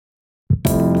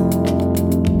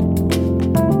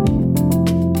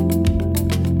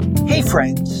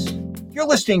friends. You're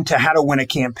listening to How to Win a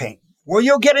Campaign, where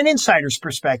you'll get an insider's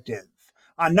perspective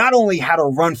on not only how to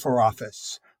run for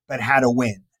office, but how to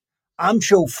win. I'm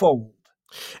Joe Fold.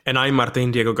 And I'm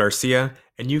Martin Diego Garcia,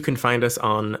 and you can find us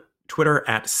on Twitter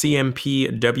at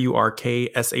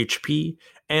CMPWRKSHP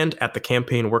and at the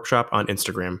Campaign Workshop on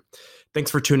Instagram. Thanks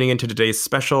for tuning into today's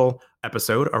special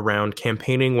episode around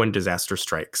campaigning when disaster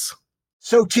strikes.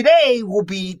 So today we'll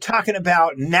be talking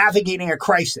about navigating a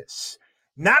crisis.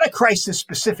 Not a crisis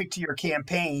specific to your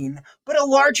campaign, but a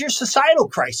larger societal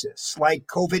crisis like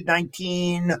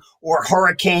COVID-19 or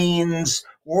hurricanes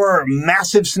or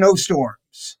massive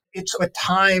snowstorms. It's a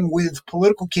time with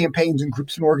political campaigns and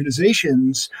groups and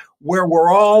organizations where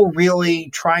we're all really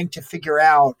trying to figure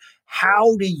out,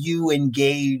 how do you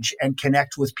engage and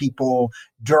connect with people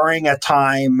during a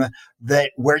time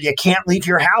where you can't leave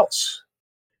your house?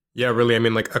 Yeah, really. I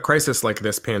mean, like a crisis like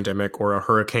this pandemic or a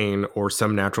hurricane or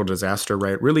some natural disaster,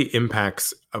 right, really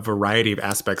impacts a variety of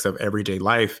aspects of everyday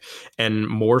life, and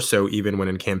more so even when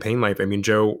in campaign life. I mean,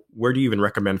 Joe, where do you even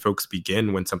recommend folks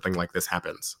begin when something like this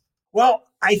happens? Well,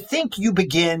 I think you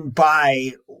begin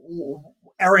by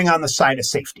erring on the side of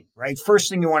safety, right? First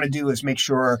thing you want to do is make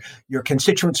sure your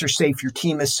constituents are safe, your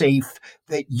team is safe,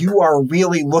 that you are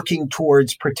really looking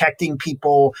towards protecting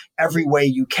people every way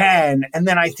you can. And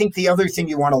then I think the other thing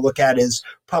you want to look at is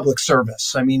public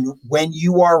service. I mean, when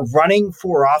you are running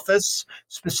for office,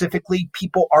 specifically,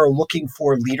 people are looking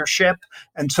for leadership.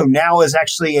 And so now is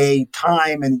actually a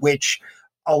time in which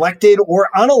elected or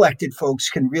unelected folks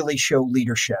can really show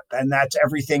leadership. And that's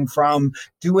everything from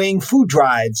doing food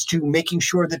drives to making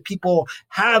sure that people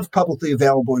have publicly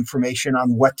available information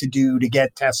on what to do to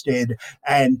get tested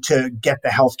and to get the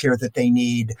healthcare that they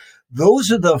need.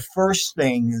 Those are the first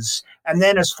things. And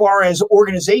then as far as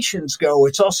organizations go,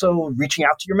 it's also reaching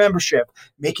out to your membership,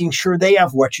 making sure they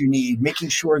have what you need, making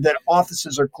sure that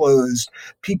offices are closed,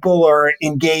 people are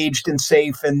engaged and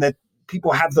safe, and that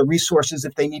people have the resources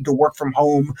if they need to work from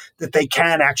home, that they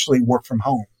can actually work from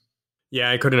home.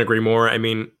 Yeah, I couldn't agree more. I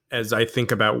mean, as I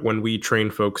think about when we train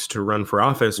folks to run for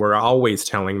office, we're always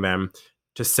telling them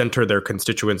to center their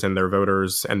constituents and their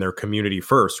voters and their community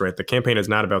first, right? The campaign is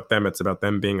not about them. It's about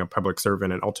them being a public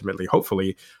servant and ultimately,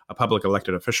 hopefully, a public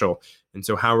elected official. And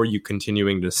so how are you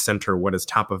continuing to center what is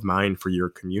top of mind for your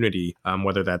community,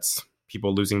 whether that's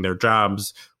people losing their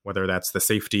jobs, whether that's the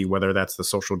safety, whether that's the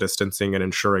social distancing and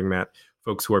ensuring that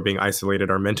folks who are being isolated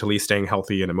are mentally staying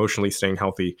healthy and emotionally staying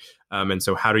healthy. And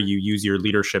so how do you use your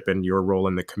leadership and your role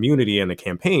in the community and the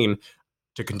campaign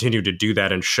to continue to do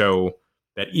that and show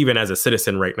that even as a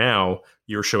citizen right now,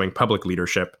 you're showing public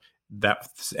leadership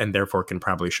and therefore can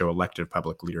probably show elected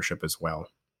public leadership as well?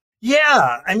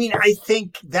 Yeah, I mean, I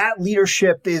think that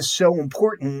leadership is so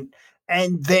important.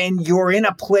 And then you're in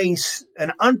a place,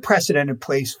 an unprecedented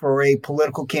place for a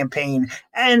political campaign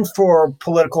and for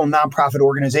political nonprofit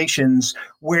organizations,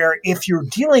 where if you're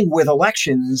dealing with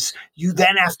elections, you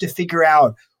then have to figure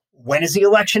out, when is the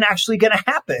election actually going to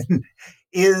happen?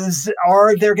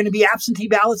 Are there going to be absentee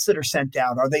ballots that are sent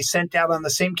out? Are they sent out on the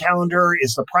same calendar?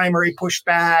 Is the primary pushed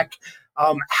back?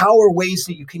 How are ways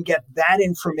that you can get that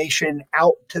information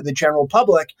out to the general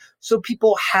public so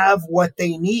people have what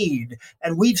they need?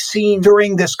 And we've seen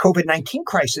during this COVID-19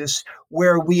 crisis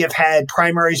where we have had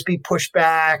primaries be pushed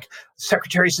back,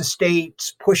 secretaries of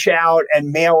state push out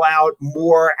and mail out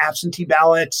more absentee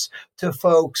ballots to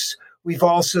folks. We've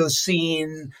also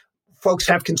seen folks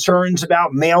have concerns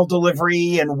about mail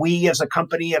delivery, and we as a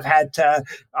company have had to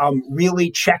really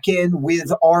check in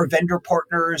with our vendor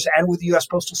partners and with the U.S.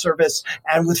 Postal Service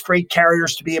and with freight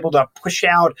carriers to be able to push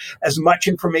out as much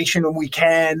information as we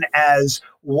can as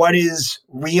what is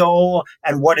real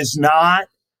and what is not.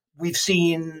 We've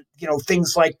seen,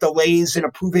 things like delays in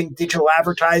approving digital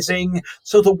advertising.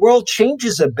 So the world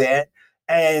changes a bit.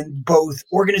 And both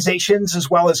organizations as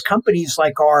well as companies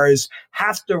like ours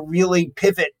have to really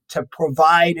pivot to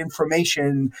provide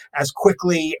information as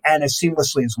quickly and as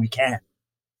seamlessly as we can.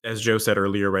 As Joe said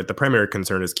earlier, right, the primary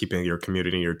concern is keeping your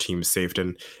community and your team safe.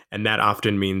 And that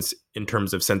often means in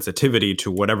terms of sensitivity to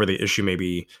whatever the issue may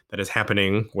be that is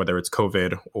happening, whether it's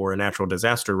COVID or a natural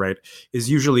disaster, right, is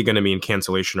usually going to mean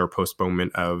cancellation or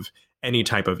postponement of any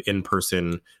type of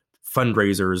in-person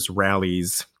fundraisers,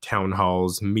 rallies, town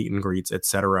halls, meet and greets,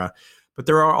 etc. But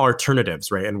there are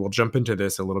alternatives, right? And we'll jump into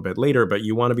this a little bit later, but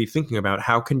you want to be thinking about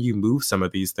how can you move some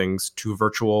of these things to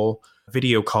virtual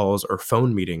video calls or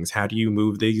phone meetings? How do you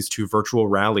move these to virtual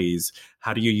rallies?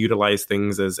 How do you utilize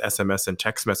things as SMS and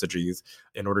text messages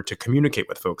in order to communicate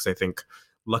with folks? I think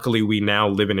luckily we now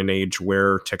live in an age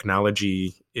where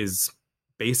technology is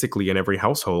basically in every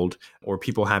household, or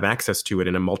people have access to it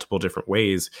in a multiple different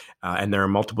ways. And there are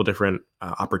multiple different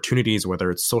opportunities, whether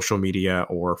it's social media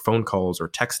or phone calls or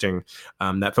texting,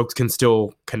 that folks can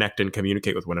still connect and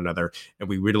communicate with one another. And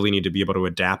we really need to be able to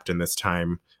adapt in this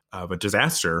time of a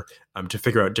disaster to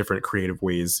figure out different creative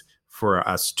ways for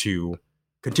us to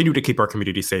continue to keep our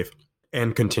community safe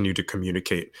and continue to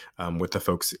communicate with the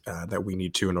folks that we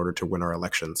need to in order to win our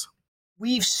elections.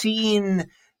 We've seen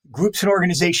groups and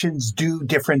organizations do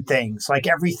different things, like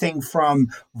everything from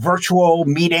virtual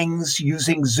meetings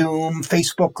using Zoom,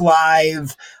 Facebook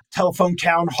Live, telephone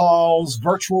town halls,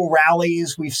 virtual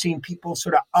rallies. We've seen people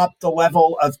sort of up the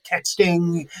level of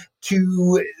texting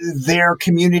to their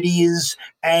communities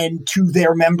and to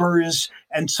their members.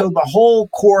 And so the whole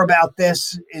core about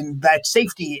this in that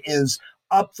safety is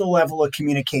up the level of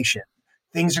communication.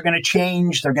 Things are going to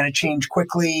change. They're going to change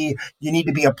quickly. You need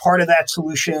to be a part of that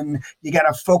solution. You got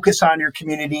to focus on your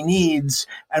community needs.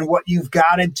 And what you've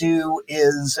got to do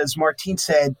is, as Martine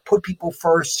said, put people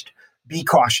first, be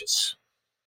cautious.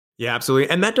 Yeah, absolutely.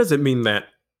 And that doesn't mean that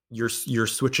you're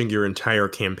switching your entire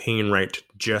campaign, right, to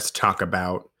just talk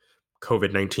about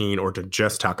COVID-19 or to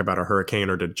just talk about a hurricane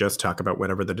or to just talk about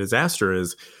whatever the disaster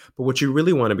is. But what you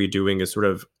really want to be doing is sort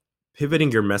of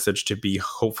pivoting your message to be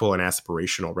hopeful and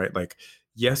aspirational, right? Like,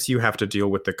 yes, you have to deal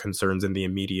with the concerns in the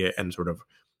immediate and sort of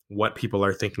what people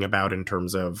are thinking about in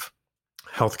terms of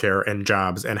healthcare and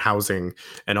jobs and housing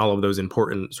and all of those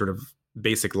important sort of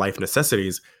basic life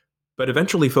necessities. But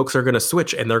eventually folks are going to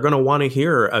switch and they're going to want to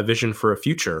hear a vision for a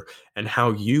future and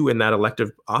how you in that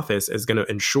elective office is going to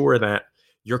ensure that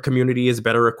your community is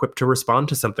better equipped to respond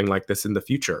to something like this in the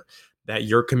future, that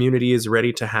your community is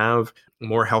ready to have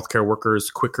more healthcare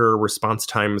workers, quicker response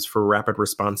times for rapid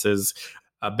responses,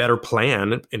 a better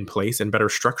plan in place and better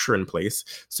structure in place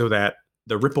so that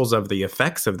the ripples of the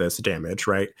effects of this damage,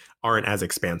 right, aren't as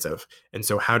expansive. And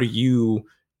so how do you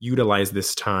utilize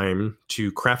this time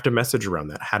to craft a message around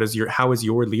that? How is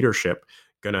your leadership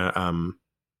going to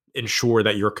ensure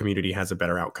that your community has a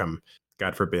better outcome,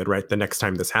 God forbid, right, the next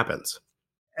time this happens?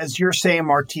 As you're saying,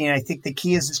 Martine, I think the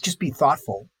key is just be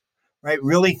thoughtful, right?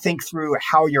 Really think through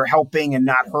how you're helping and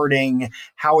not hurting,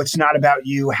 how it's not about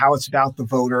you, how it's about the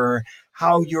voter,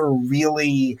 how you're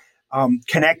really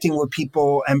connecting with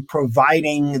people and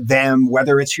providing them,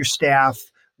 whether it's your staff,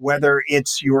 whether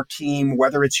it's your team,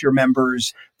 whether it's your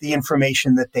members, the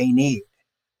information that they need.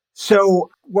 So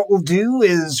what we'll do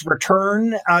is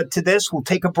return to this. We'll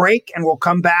take a break and we'll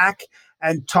come back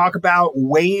and talk about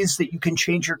ways that you can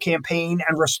change your campaign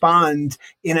and respond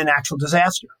in a natural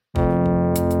disaster.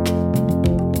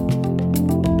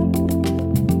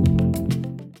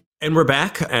 And we're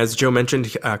back. As Joe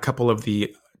mentioned, a couple of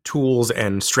the tools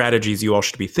and strategies you all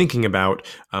should be thinking about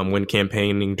when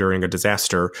campaigning during a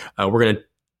disaster. We're going to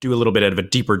do a little bit of a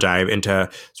deeper dive into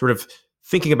sort of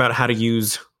thinking about how to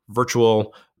use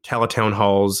virtual teletown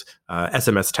halls,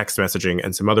 SMS text messaging,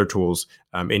 and some other tools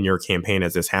in your campaign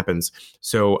as this happens.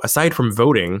 So aside from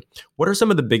voting, what are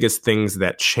some of the biggest things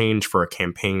that change for a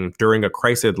campaign during a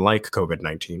crisis like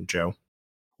COVID-19, Joe?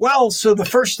 Well, so the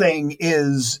first thing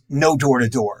is no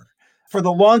door-to-door. For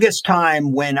the longest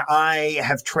time, when I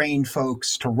have trained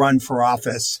folks to run for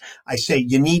office, I say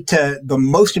the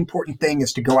most important thing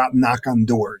is to go out and knock on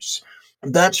doors.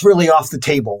 That's really off the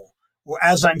table.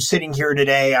 As I'm sitting here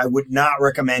today, I would not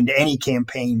recommend any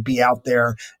campaign be out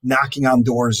there knocking on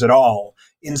doors at all.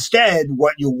 Instead,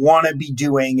 what you want to be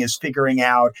doing is figuring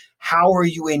out how are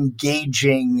you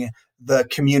engaging the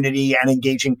community and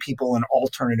engaging people in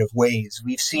alternative ways.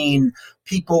 We've seen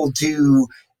people do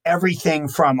everything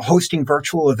from hosting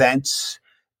virtual events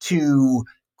to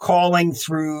calling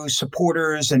through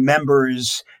supporters and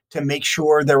members to make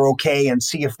sure they're okay and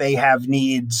see if they have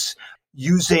needs,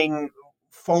 using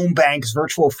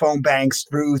virtual phone banks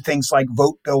through things like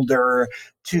Vote Builder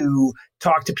to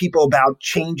talk to people about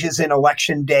changes in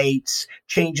election dates,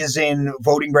 changes in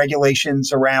voting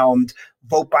regulations around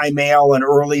vote by mail and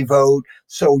early vote.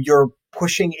 So you're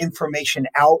pushing information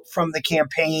out from the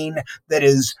campaign that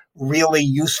is really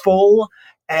useful,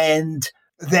 and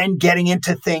then getting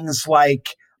into things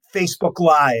like Facebook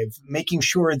Live, making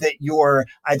sure that you're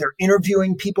either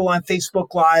interviewing people on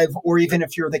Facebook Live, or even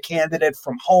if you're the candidate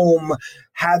from home,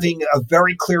 having a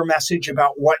very clear message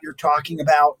about what you're talking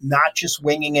about, not just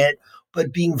winging it,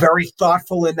 but being very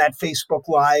thoughtful in that Facebook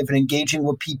Live and engaging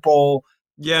with people.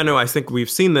 Yeah, no, I think we've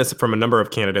seen this from a number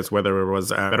of candidates, whether it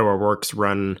was Beto O'Rourke's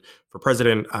run for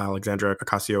president, Alexandria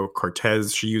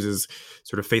Ocasio-Cortez. She uses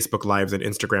sort of Facebook Lives and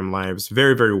Instagram Lives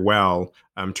very, very well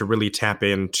to really tap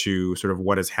into sort of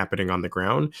what is happening on the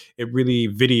ground.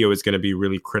 Video is going to be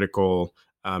really critical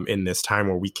in this time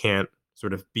where we can't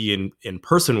sort of be in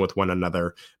person with one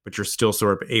another, but you're still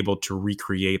sort of able to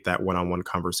recreate that one-on-one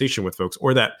conversation with folks,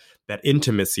 or that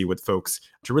intimacy with folks,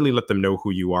 to really let them know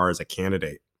who you are as a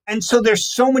candidate. And so there's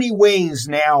so many ways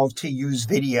now to use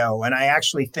video. And I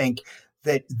actually think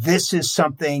that this is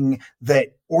something that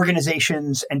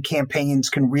organizations and campaigns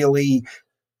can really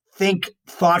think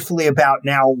thoughtfully about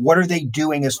now. What are they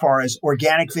doing as far as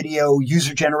organic video,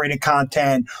 user-generated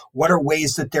content? What are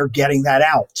ways that they're getting that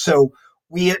out? So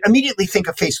we immediately think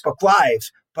of Facebook Live,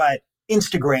 but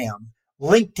Instagram,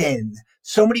 LinkedIn,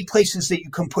 so many places that you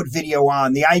can put video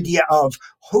on. The idea of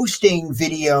hosting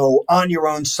video on your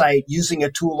own site using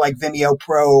a tool like Vimeo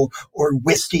Pro or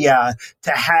Wistia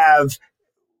to have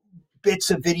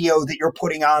bits of video that you're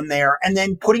putting on there, and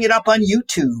then putting it up on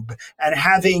YouTube and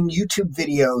having YouTube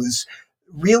videos,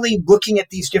 really looking at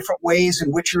these different ways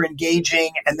in which you're engaging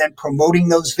and then promoting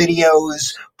those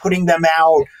videos, putting them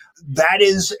out. That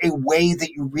is a way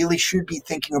that you really should be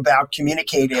thinking about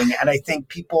communicating. And I think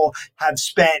people have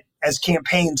spent, as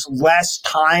campaigns, less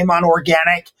time on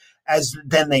organic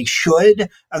than they should.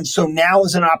 And so now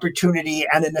is an opportunity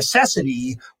and a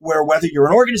necessity where, whether you're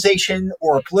an organization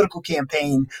or a political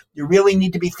campaign, you really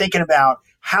need to be thinking about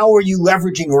how are you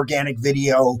leveraging organic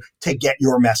video to get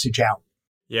your message out.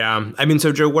 Yeah. I mean,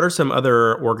 so Joe, what are some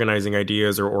other organizing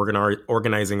ideas or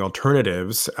organizing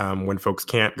alternatives when folks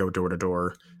can't go door to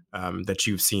door that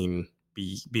you've seen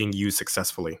being used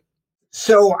successfully?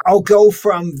 So I'll go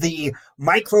from the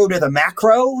micro to the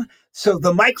macro. So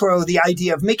the micro, the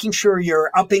idea of making sure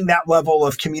you're upping that level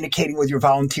of communicating with your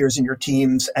volunteers and your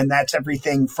teams. And that's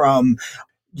everything from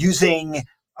using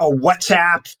a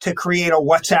WhatsApp to create a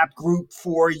WhatsApp group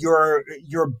for your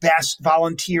best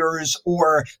volunteers,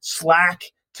 or Slack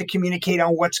to communicate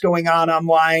on what's going on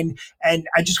online. And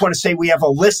I just want to say we have a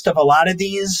list of a lot of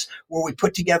these where we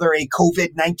put together a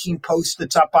COVID-19 post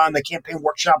that's up on the Campaign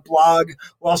Workshop blog.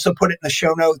 We'll also put it in the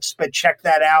show notes, but check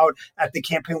that out at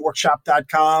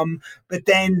thecampaignworkshop.com. But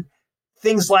then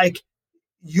things like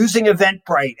using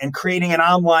Eventbrite and creating an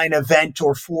online event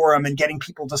or forum and getting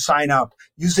people to sign up,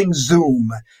 using Zoom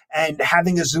and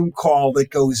having a Zoom call that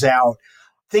goes out.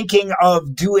 Thinking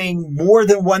of doing more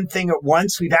than one thing at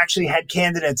once. We've actually had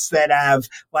candidates that have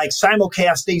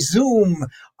simulcast a Zoom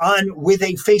on with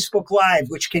a Facebook Live,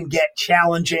 which can get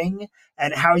challenging,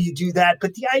 and how you do that.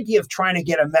 But the idea of trying to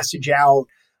get a message out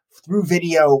through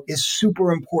video is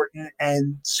super important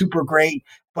and super great.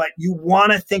 But you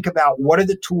want to think about what are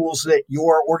the tools that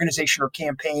your organization or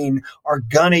campaign are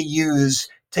going to use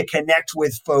to connect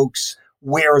with folks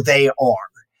where they are.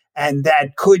 And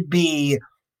that could be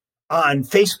on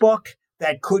Facebook,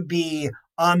 that could be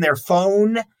on their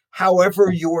phone,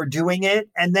 however you're doing it.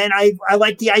 And then I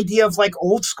like the idea of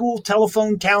old school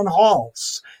telephone town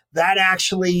halls. That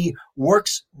actually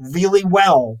works really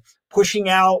well. Pushing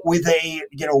out with a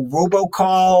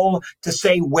robocall to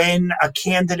say when a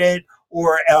candidate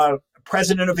or a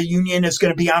president of a union is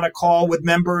going to be on a call with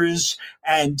members,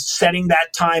 and setting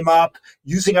that time up,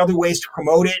 using other ways to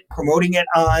promoting it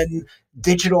on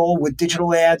digital with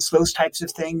digital ads. Those types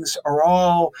of things are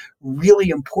all really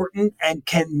important and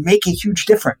can make a huge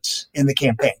difference in the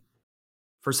campaign.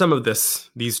 For some of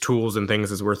these tools and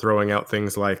things, as we're throwing out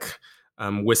things like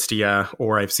Wistia,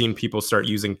 or I've seen people start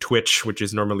using Twitch, which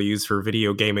is normally used for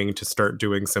video gaming, to start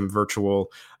doing some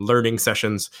virtual learning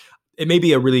sessions. It may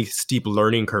be a really steep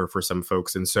learning curve for some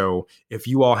folks. And so if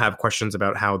you all have questions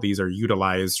about how these are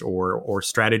utilized, or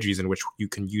strategies in which you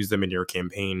can use them in your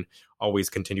campaign, always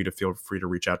continue to feel free to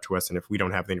reach out to us. And if we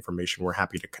don't have the information, we're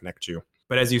happy to connect you.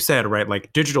 But as you said,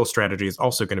 right, digital strategy is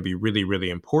also going to be really, really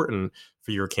important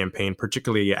for your campaign,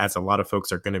 particularly as a lot of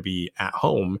folks are going to be at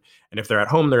home. And if they're at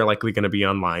home, they're likely going to be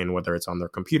online, whether it's on their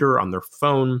computer, on their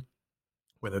phone,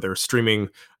 whether they're streaming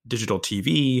digital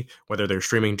TV, whether they're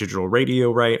streaming digital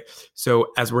radio, right? So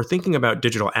as we're thinking about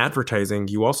digital advertising,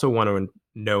 you also want to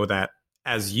know that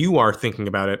as you are thinking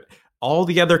about it, all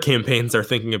the other campaigns are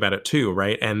thinking about it too,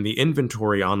 right? And the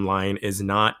inventory online is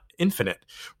not infinite,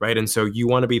 right? And so you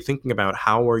want to be thinking about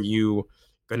how are you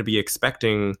going to be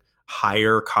expecting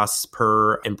higher costs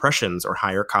per impressions or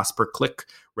higher cost per click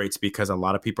rates, because a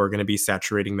lot of people are going to be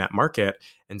saturating that market.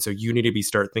 And so you need to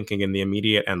start thinking in the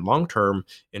immediate and long term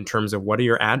in terms of what are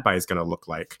your ad buys going to look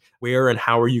like? Where and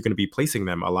how are you going to be placing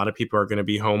them? A lot of people are going to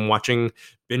be home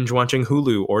binge watching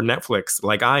Hulu or Netflix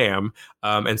like I am.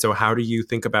 And so how do you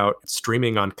think about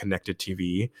streaming on connected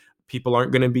TV? People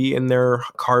aren't going to be in their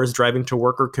cars driving to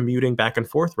work or commuting back and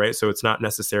forth, right? So it's not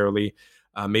necessarily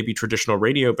maybe traditional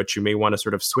radio, but you may want to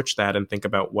sort of switch that and think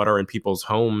about what are in people's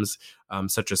homes,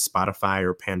 such as Spotify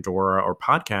or Pandora or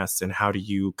podcasts, and how do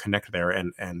you connect there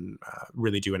and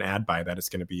really do an ad buy that is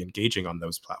going to be engaging on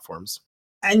those platforms.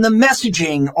 And the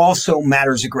messaging also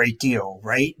matters a great deal,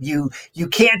 right? You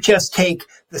can't just take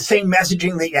the same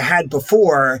messaging that you had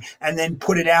before and then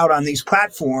put it out on these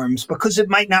platforms because it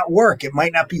might not work. It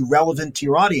might not be relevant to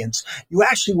your audience. You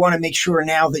actually want to make sure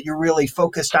now that you're really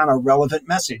focused on a relevant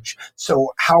message.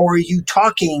 So how are you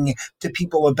talking to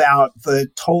people about the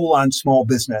toll on small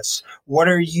business? What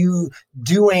are you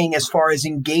doing as far as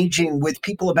engaging with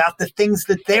people about the things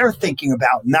that they're thinking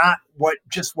about, not what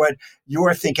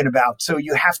you're thinking about? So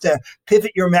you have to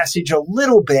pivot your message a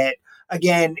little bit.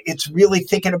 Again, it's really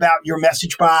thinking about your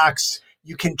message box.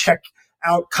 You can check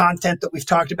out content that we've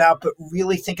talked about, but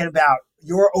really thinking about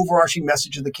your overarching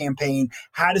message of the campaign.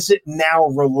 How does it now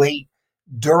relate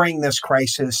during this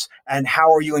crisis? And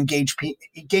how are you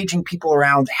engaging people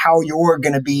around how you're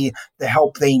going to be the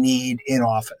help they need in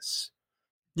office?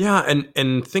 Yeah,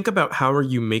 and think about how are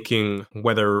you making,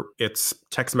 whether it's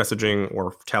text messaging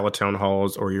or teletown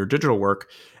halls or your digital work,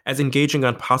 as engaging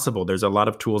as possible. There's a lot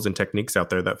of tools and techniques out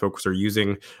there that folks are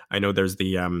using. I know there's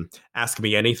the Ask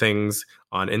Me Anythings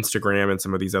on Instagram and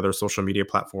some of these other social media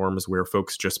platforms where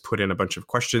folks just put in a bunch of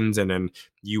questions and then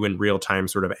you in real time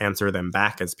sort of answer them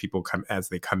back as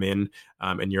they come in,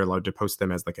 and you're allowed to post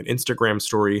them as like an Instagram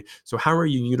story. So how are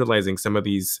you utilizing some of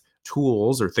these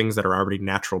tools or things that are already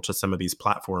natural to some of these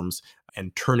platforms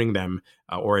and turning them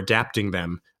or adapting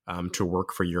them to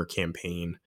work for your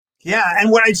campaign? Yeah.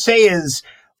 And what I'd say is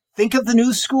think of the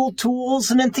new school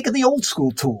tools and then think of the old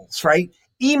school tools, right?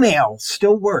 Email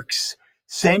still works.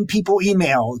 Send people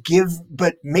email,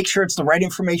 but make sure it's the right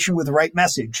information with the right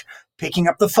message. Picking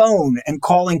up the phone and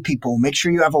calling people. Make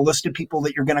sure you have a list of people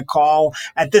that you're going to call.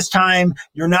 At this time,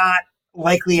 you're not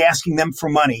likely asking them for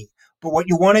money. But what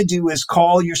you want to do is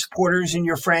call your supporters and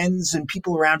your friends and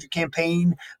people around your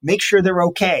campaign. Make sure they're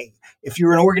okay. If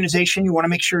you're an organization, you want to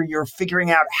make sure you're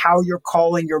figuring out how you're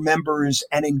calling your members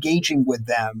and engaging with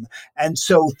them. And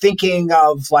so thinking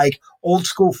of like old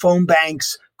school phone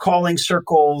banks, calling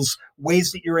circles,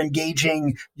 ways that you're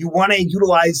engaging, you want to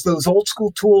utilize those old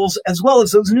school tools as well as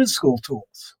those new school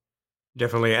tools.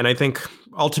 Definitely. And I think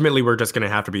ultimately we're just going to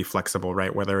have to be flexible,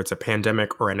 right? Whether it's a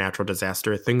pandemic or a natural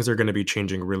disaster, things are going to be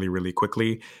changing really, really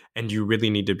quickly. And you really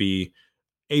need to be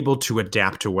able to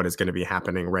adapt to what is going to be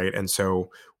happening, right? And so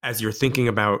as you're thinking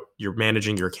about you're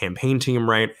managing your campaign team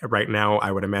right now,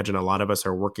 I would imagine a lot of us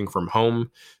are working from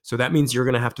home. So that means you're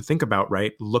going to have to think about,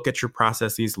 right? Look at your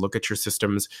processes, look at your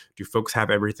systems. Do folks have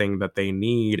everything that they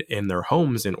need in their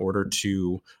homes in order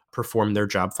to perform their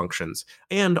job functions?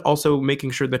 And also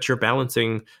making sure that you're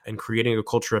balancing and creating a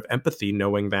culture of empathy,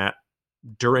 knowing that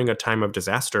during a time of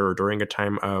disaster or during a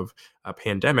time of a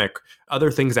pandemic, other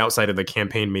things outside of the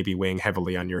campaign may be weighing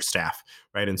heavily on your staff,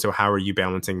 right? And so how are you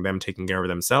balancing them taking care of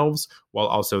themselves while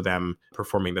also them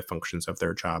performing the functions of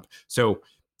their job? So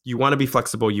you want to be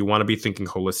flexible. You want to be thinking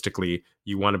holistically.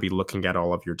 You want to be looking at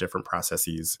all of your different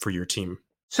processes for your team.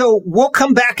 So we'll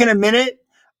come back in a minute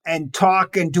and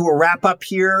talk and do a wrap up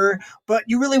here, but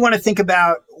you really want to think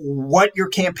about what your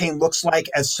campaign looks like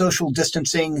as social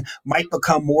distancing might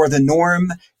become more the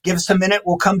norm. Give us a minute.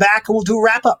 We'll come back and we'll do a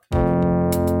wrap up.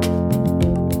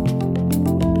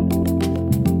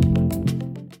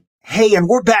 Hey, and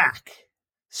we're back.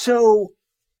 So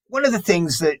one of the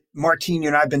things that Martine, you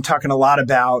and I have been talking a lot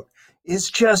about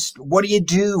is just what do you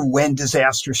do when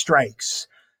disaster strikes?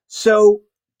 So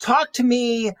talk to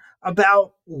me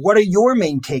about what are your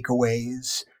main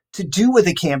takeaways to do with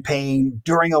a campaign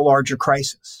during a larger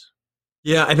crisis?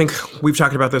 Yeah, I think we've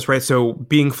talked about this, right? So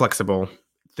being flexible,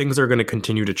 things are going to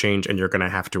continue to change and you're going to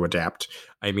have to adapt.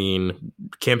 I mean,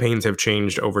 campaigns have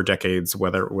changed over decades,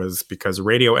 whether it was because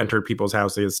radio entered people's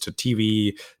houses to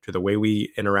TV, to the way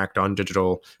we interact on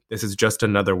digital. This is just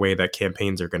another way that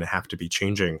campaigns are going to have to be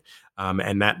changing.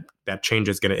 And that change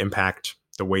is going to impact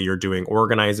the way you're doing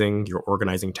your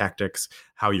organizing tactics,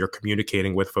 how you're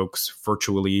communicating with folks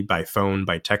virtually, by phone,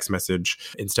 by text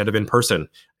message, instead of in person.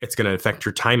 It's going to affect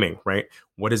your timing, right?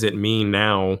 What does it mean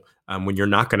now when you're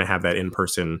not going to have that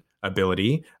in-person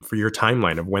ability for your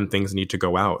timeline of when things need to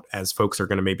go out, as folks are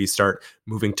going to maybe start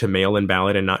moving to mail-in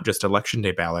ballot and not just election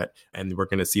day ballot. And we're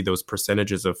going to see those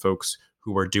percentages of folks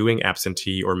who are doing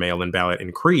absentee or mail-in ballot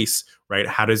increase, right?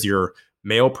 How does your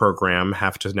mail program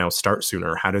have to now start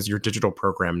sooner? How does your digital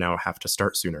program now have to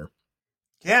start sooner?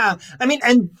 Yeah. I mean,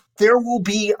 and there will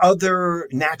be other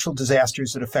natural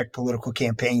disasters that affect political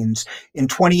campaigns. In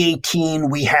 2018,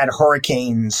 we had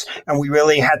hurricanes, and we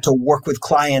really had to work with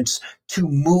clients to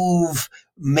move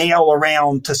mail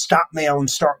around, to stop mail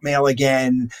and start mail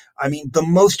again. I mean, the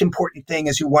most important thing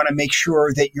is you want to make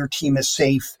sure that your team is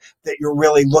safe, that you're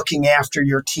really looking after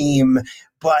your team.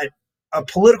 But a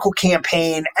political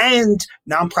campaign and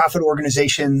nonprofit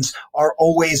organizations are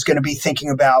always going to be thinking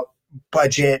about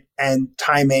budget and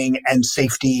timing and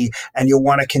safety, and you'll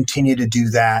want to continue to do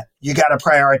that. You got to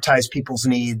prioritize people's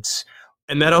needs.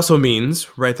 And that also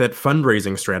means, right, that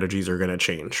fundraising strategies are going to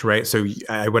change, right? So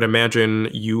I would imagine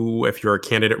you, if you're a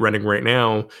candidate running right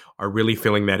now, are really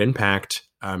feeling that impact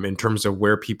in terms of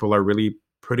where people are really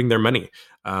putting their money.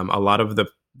 A lot of the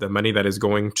money that is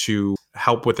going to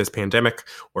help with this pandemic,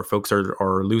 or folks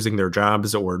are losing their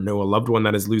jobs or know a loved one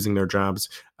that is losing their jobs,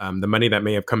 the money that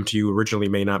may have come to you originally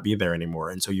may not be there anymore.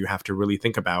 And so you have to really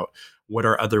think about what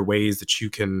are other ways that you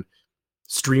can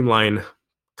streamline,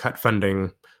 cut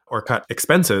funding, or cut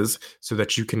expenses so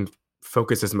that you can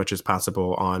focus as much as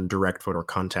possible on direct voter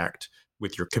contact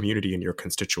with your community and your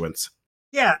constituents.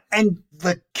 Yeah, and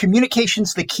the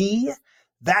communication's the key.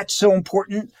 That's so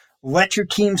important. Let your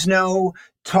teams know.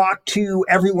 Talk to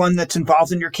everyone that's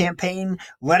involved in your campaign.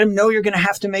 Let them know you're going to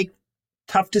have to make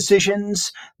tough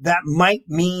decisions. That might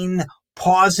mean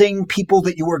pausing people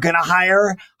that you were going to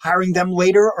hire, hiring them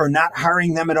later, or not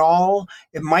hiring them at all.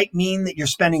 It might mean that you're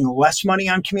spending less money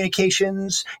on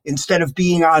communications. Instead of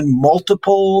being on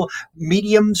multiple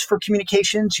mediums for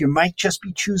communications, you might just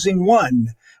be choosing one.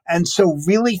 And so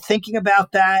really thinking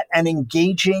about that and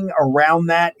engaging around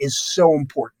that is so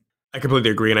important. I completely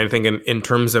agree. And I think in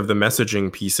terms of the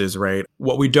messaging pieces, right,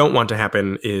 what we don't want to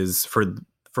happen is for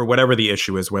whatever the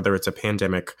issue is, whether it's a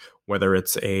pandemic, whether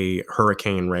it's a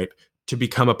hurricane, right, to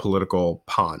become a political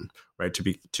pawn, right,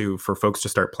 for folks to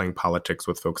start playing politics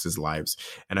with folks' lives.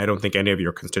 And I don't think any of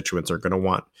your constituents are going to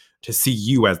want to see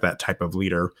you as that type of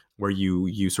leader where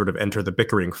you sort of enter the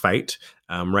bickering fight,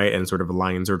 right, and sort of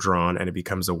lines are drawn and it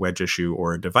becomes a wedge issue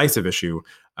or a divisive issue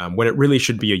when it really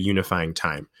should be a unifying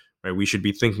time. Right, we should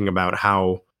be thinking about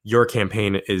how your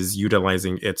campaign is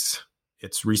utilizing its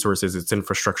resources, its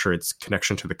infrastructure, its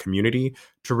connection to the community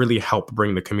to really help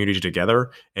bring the community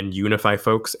together and unify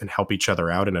folks and help each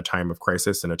other out in a time of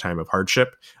crisis and a time of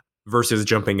hardship, versus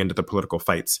jumping into the political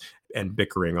fights and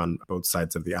bickering on both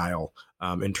sides of the aisle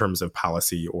in terms of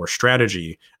policy or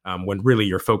strategy, when really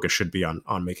your focus should be on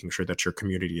making sure that your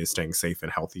community is staying safe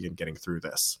and healthy and getting through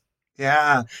this.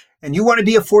 Yeah. And you want to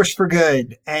be a force for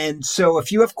good. And so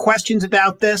if you have questions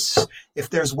about this, if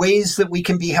there's ways that we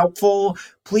can be helpful,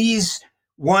 please,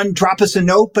 one, drop us a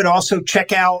note, but also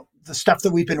check out the stuff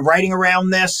that we've been writing around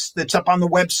this that's up on the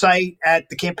website at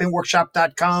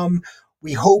thecampaignworkshop.com.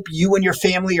 We hope you and your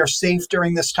family are safe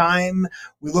during this time.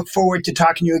 We look forward to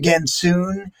talking to you again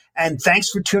soon. And thanks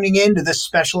for tuning in to this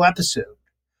special episode.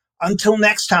 Until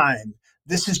next time,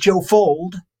 this is Joe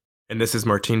Fold. And this is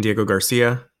Martin Diego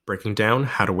Garcia, breaking down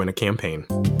how to win a campaign.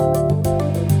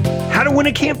 How to Win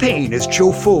a Campaign is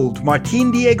Joe Fold,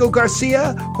 Martin Diego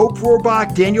Garcia, Hope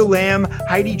Rohrbach, Daniel Lamb,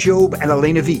 Heidi Job, and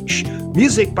Elena Veach.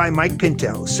 Music by Mike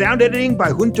Pinto. Sound editing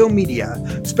by Junto Media.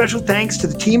 Special thanks to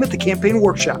the team at the Campaign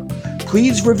Workshop.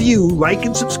 Please review, like,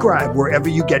 and subscribe wherever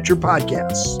you get your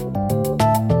podcasts.